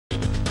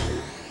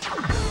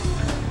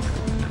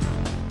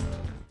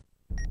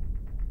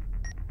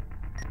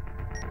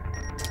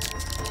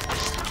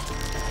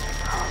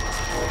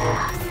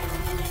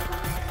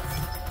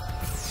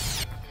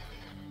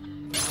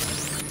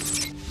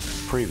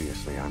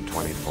Previously on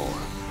 24.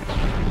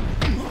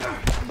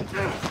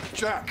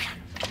 Jack!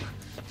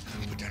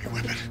 Put down your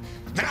weapon.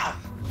 Now!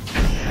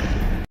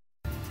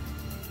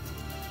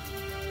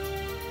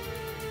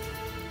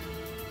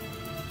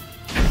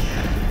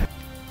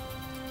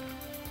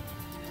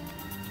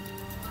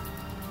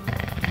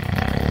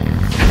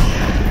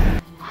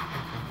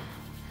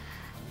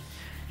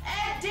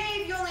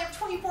 Dave, you only have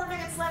 24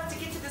 minutes left to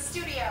get to the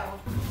studio.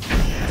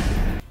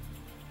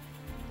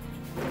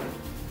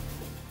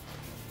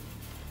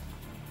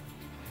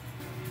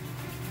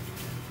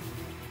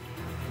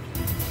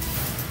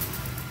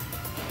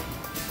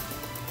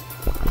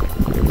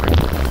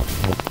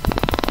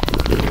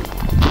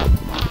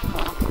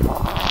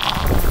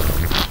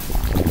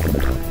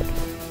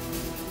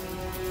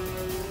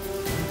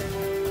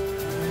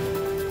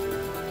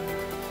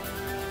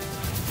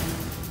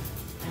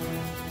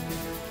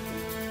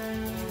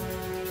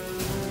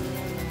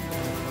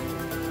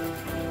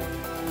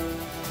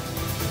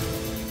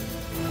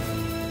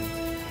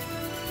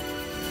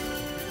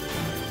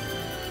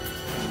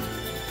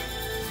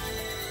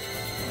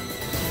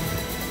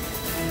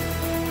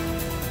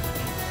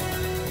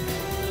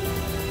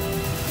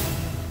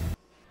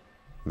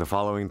 The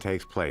following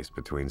takes place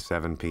between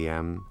 7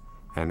 p.m.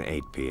 and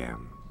 8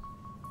 p.m.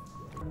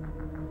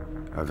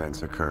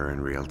 Events occur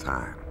in real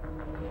time.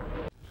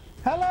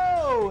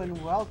 Hello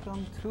and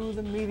welcome to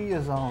the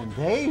Media Zone.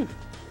 Dave?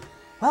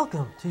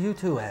 Welcome to you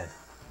too, Ed.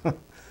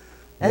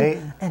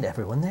 and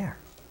everyone there.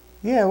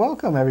 Yeah,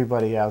 welcome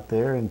everybody out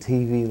there in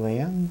TV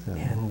land.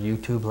 And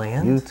YouTube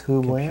land.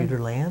 YouTube land.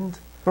 Computer land.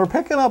 We're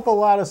picking up a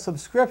lot of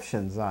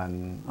subscriptions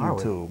on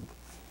YouTube.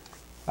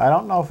 I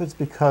don't know if it's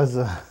because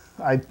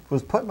I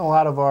was putting a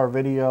lot of our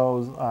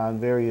videos on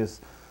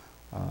various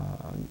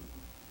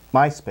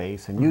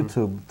MySpace and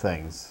YouTube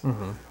things,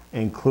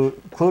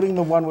 including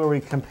the one where we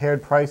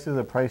compared prices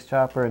at Price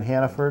Chopper in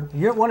Hannaford.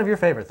 One of your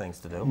favorite things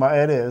to do.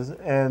 It is.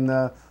 And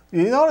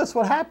you notice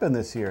what happened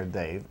this year,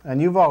 Dave,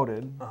 and you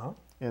voted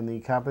in the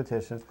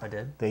competition. I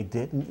did. They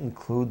didn't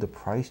include the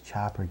Price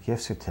Chopper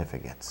gift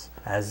certificates.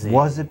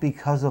 Was it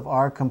because of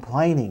our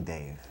complaining,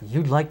 Dave?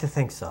 You'd like to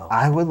think so.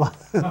 I would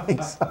like to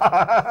think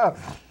so.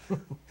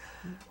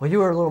 Well, you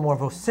were a little more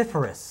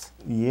vociferous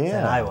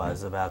than I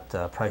was about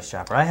Price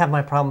Chopper. I have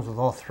my problems with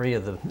all three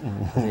of the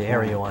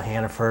area on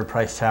Hannaford,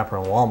 Price Chopper,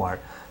 and Walmart.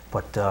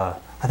 But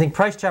I think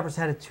Price Chopper's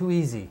had it too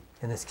easy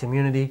in this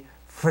community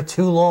for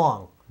too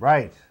long.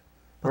 Right.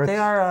 But they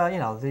are,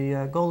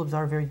 the Golubs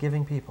are very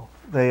giving people.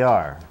 They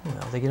are. You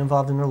know, they get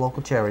involved in their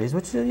local charities,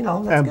 which, that's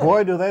and good.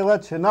 Boy, do they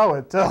let you know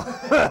it, too.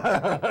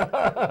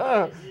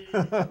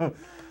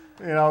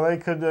 They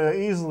could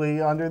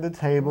easily, under the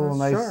table,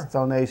 nice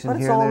donation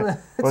here and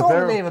there. It's all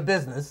in the name of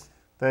business.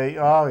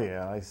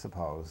 I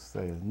suppose.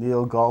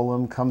 Neil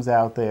Golem comes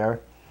out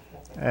there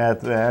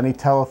at any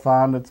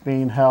telethon that's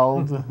being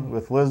held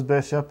with Liz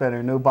Bishop and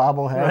her new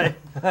bobblehead.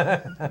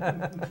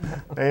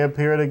 Right. They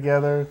appear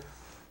together,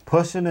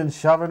 pushing and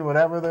shoving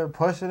whatever they're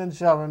pushing and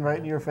shoving right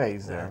in your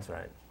face there. That's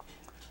right.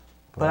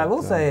 But I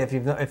will say, if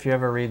you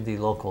ever read the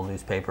local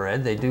newspaper,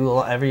 Ed, they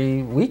do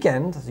every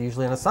weekend,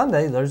 usually on a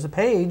Sunday. There's a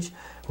page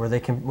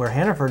where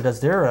Hannaford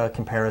does their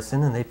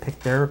comparison, and they pick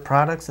their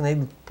products and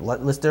they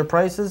list their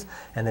prices,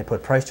 and they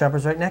put Price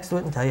Choppers right next to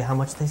it and tell you how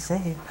much they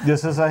save.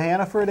 This is a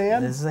Hannaford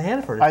ad. This is a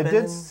Hannaford. I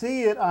did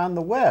see it on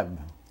the web.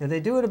 Yeah, they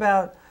do it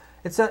about.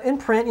 It's in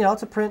print.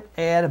 It's a print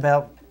ad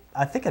about.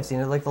 I think I've seen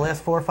it like the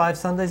last 4 or 5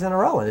 Sundays in a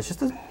row, and it's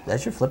just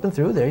as you're flipping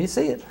through, there you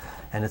see it,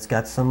 and it's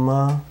got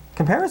some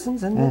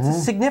comparisons, and it's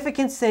a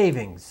significant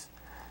savings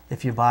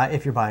if you're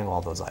buying all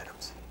those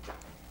items.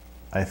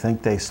 I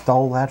think they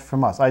stole that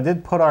from us. I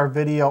did put our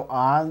video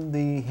on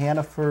the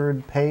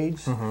Hannaford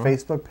page,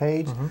 Facebook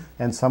page,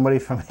 and somebody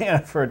from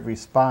Hannaford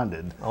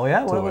responded. Oh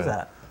yeah, what was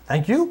that?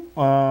 Thank you.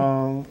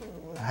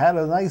 Had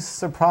a nice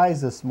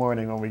surprise this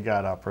morning when we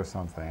got up or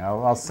something.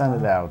 I'll send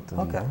it out.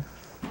 Okay.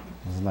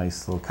 It was a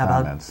nice little How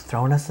comments. about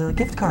throwing us a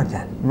gift card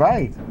then?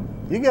 Right.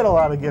 You get a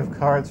lot of gift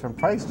cards from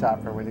Price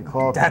Chopper when you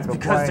call up. That's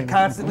because they're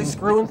constantly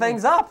screwing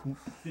things up.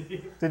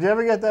 Did you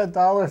ever get that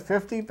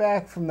 $1.50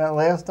 back from that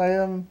last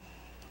item?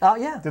 Oh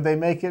yeah. Did they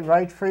make it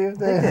right for you?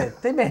 They did.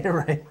 They made it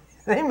right.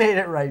 They made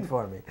it right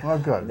for me. Well,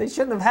 good. They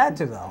shouldn't have had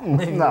to though.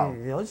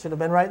 No. It should have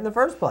been right in the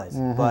first place.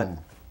 But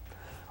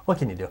what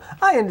can you do?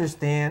 I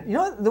understand. You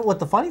know what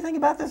the funny thing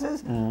about this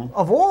is?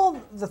 Of all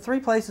the 3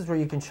 places where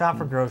you can shop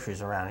for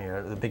groceries around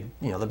here,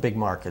 the big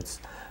markets,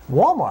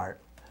 Walmart,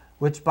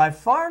 which by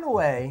far and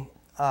away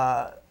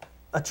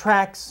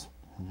attracts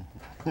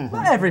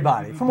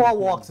everybody from all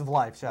walks of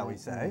life, shall we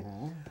say.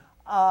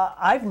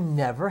 I've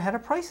never had a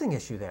pricing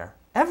issue there,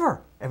 ever.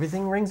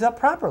 Everything rings up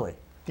properly.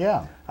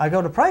 Yeah. I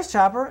go to Price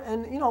Chopper,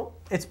 and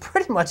it's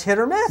pretty much hit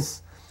or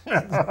miss.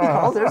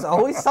 There's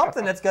always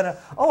something that's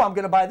I'm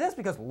gonna buy this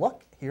because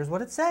look, here's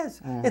what it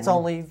says. It's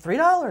only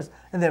 $3,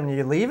 and then when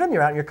you're leaving,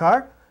 you're out in your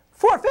car,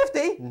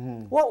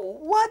 $4.50. Well,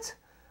 what?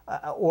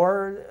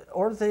 Or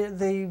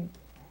they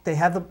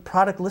have the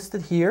product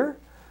listed here,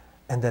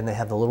 and then they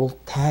have the little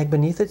tag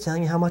beneath it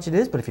telling you how much it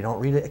is. But if you don't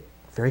read it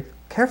very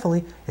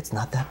carefully, it's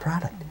not that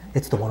product.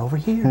 It's the one over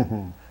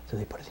here. So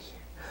they put it here.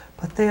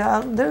 but they're a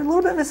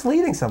little bit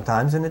misleading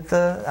sometimes, and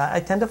I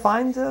tend to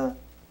find a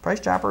price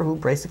chopper who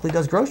basically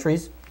does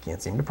groceries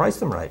can't seem to price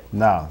them right.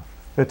 No,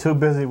 they're too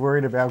busy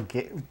worried about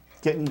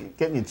getting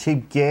you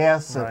cheap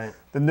gas. Right.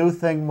 The new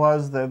thing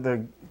was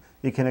that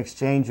you can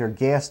exchange your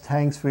gas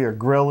tanks for your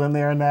grill in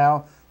there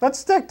now. Let's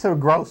stick to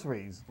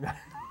groceries.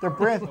 They're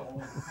brand.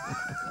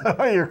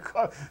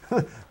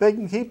 They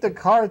can keep the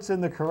carts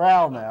in the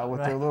corral now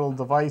with their little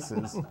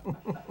devices,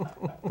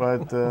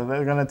 but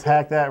they're going to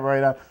tack that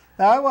right on.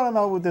 Now I want to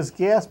know with this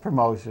gas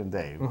promotion,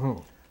 Dave.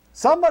 Mm-hmm.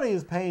 Somebody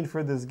is paying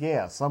for this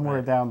gas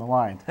somewhere down the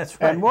line. That's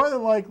right. And more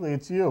than likely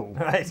it's you.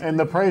 Right. And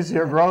the price of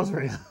your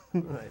groceries.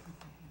 Right.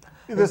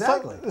 There's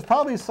Exactly. there's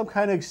probably some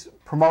kind of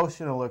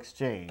promotional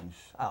exchange.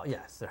 Oh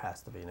yes, there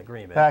has to be an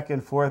agreement. Back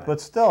and forth,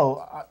 but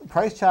still,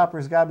 Price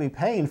Chopper's got to be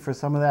paying for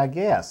some of that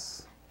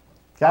gas.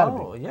 Got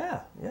to be.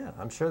 Yeah.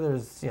 I'm sure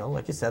there's,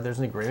 like you said, there's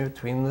an agreement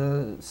between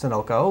the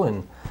Sunoco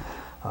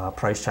and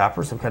Price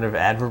Chopper, some kind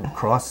of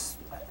cross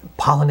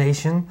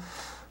pollination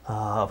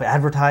of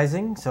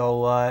advertising,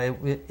 so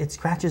it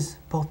scratches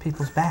both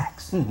people's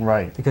backs.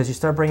 Right. Because you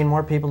start bringing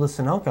more people to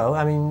Sunoco.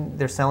 I mean,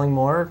 they're selling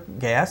more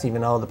gas,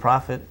 even though the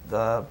profit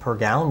per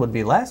gallon would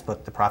be less,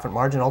 but the profit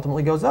margin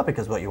ultimately goes up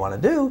because what you want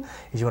to do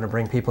is you want to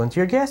bring people into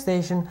your gas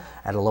station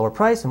at a lower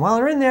price, and while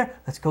they're in there,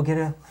 let's go get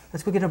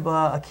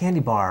a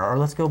candy bar, or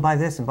let's go buy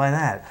this and buy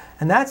that,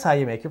 and that's how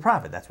you make your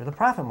profit. That's where the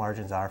profit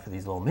margins are for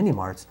these little mini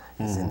marts,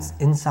 is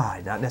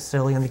inside, not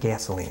necessarily on the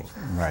gasoline.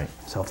 Right.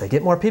 So if they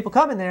get more people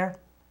coming there,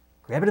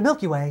 grab it a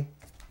Milky Way.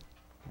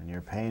 And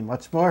you're paying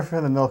much more for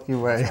the Milky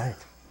Way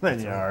than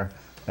you are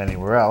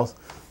anywhere else.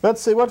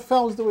 Let's see, what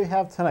films do we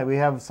have tonight? We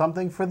have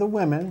something for the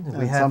women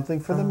and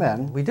something for the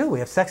men. We do. We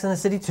have Sex and the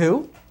City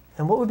 2.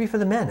 And what would be for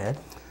the men, Ed?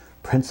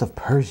 Prince of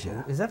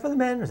Persia. Is that for the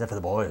men or is that for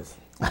the boys?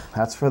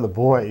 That's for the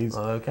boys.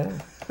 Okay.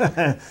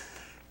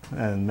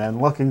 And men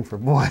looking for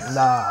boys.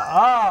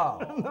 Nah.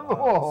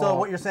 Oh. So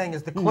what you're saying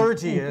is the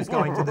clergy is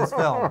going to this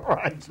film.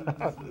 Right.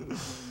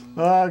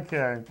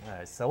 Okay. All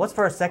right, so what's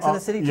first, Sex and the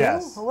City 2?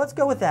 Yes. Well, let's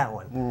go with that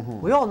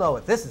one. We all know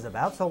what this is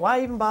about, so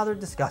why even bother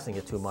discussing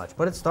it too much?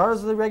 But it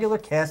stars the regular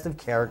cast of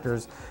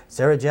characters: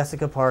 Sarah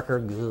Jessica Parker,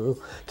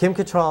 Kim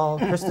Cattrall,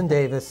 Kristen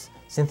Davis,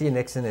 Cynthia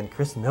Nixon, and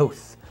Chris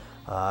Noth.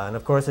 And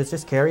of course, it's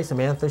just Carrie,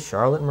 Samantha,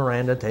 Charlotte, and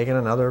Miranda taking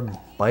another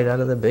bite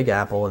out of the Big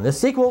Apple in this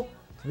sequel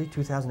to the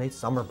 2008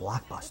 summer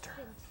blockbuster.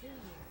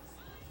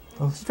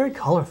 Well, she's very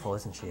colorful,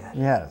 isn't she, Ed?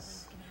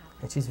 Yes.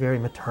 And she's very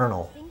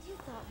maternal.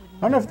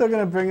 I wonder if they're going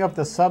to bring up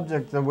the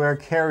subject of where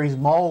Carrie's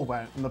mole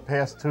went in the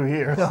past 2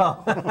 years.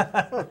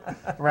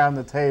 Around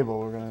the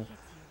table.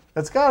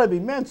 It's got to be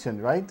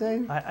mentioned, right,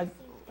 Dave? I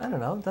don't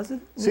know. Does it?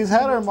 She's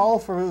had her mole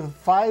for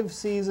 5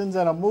 seasons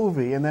and a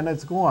movie, and then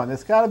it's gone.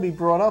 It's got to be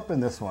brought up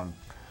in this one.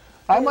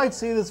 I might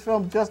see this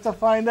film just to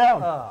find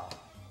out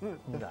No.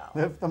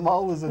 if the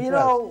mole was addressed. You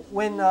know,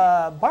 when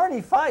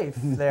Barney Fife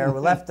there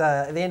left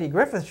the Andy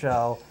Griffith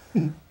Show,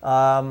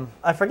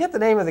 I forget the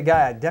name of the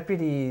guy,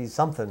 Deputy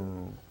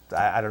something,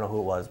 I don't know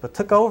who it was, but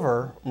took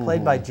over,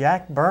 played by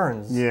Jack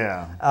Burns.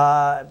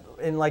 Yeah.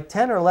 In like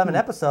 10 or 11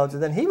 episodes,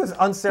 and then he was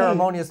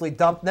unceremoniously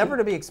dumped, never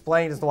to be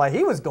explained as to why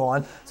he was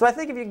gone. So I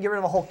think if you can get rid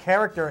of a whole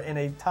character in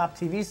a top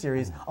TV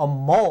series, a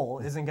mole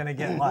isn't going to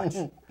get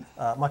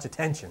much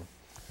attention.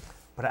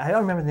 But I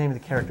don't remember the name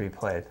of the character he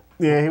played.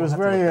 Yeah, he was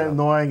very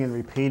annoying and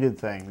repeated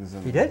things.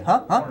 And He did?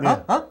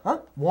 Huh?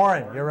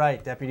 Warren, you're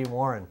right, Deputy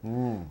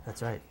Warren.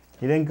 That's right.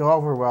 he didn't go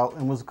over well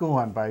and was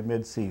gone by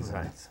mid-season.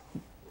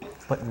 Right.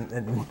 But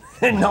and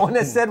no one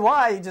has said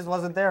why, he just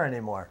wasn't there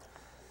anymore.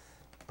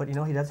 But you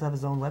know, he does have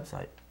his own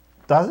website.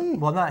 Does he?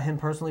 Well, not him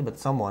personally, but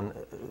some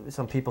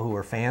people who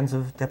were fans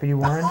of Deputy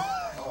Warren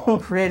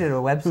created a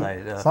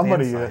website.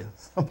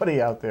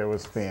 Somebody out there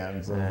was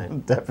fans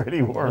of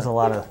Deputy Warren. There's a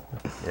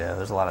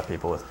lot of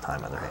people with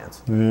time on their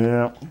hands.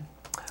 Yeah.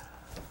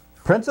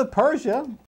 Prince of Persia.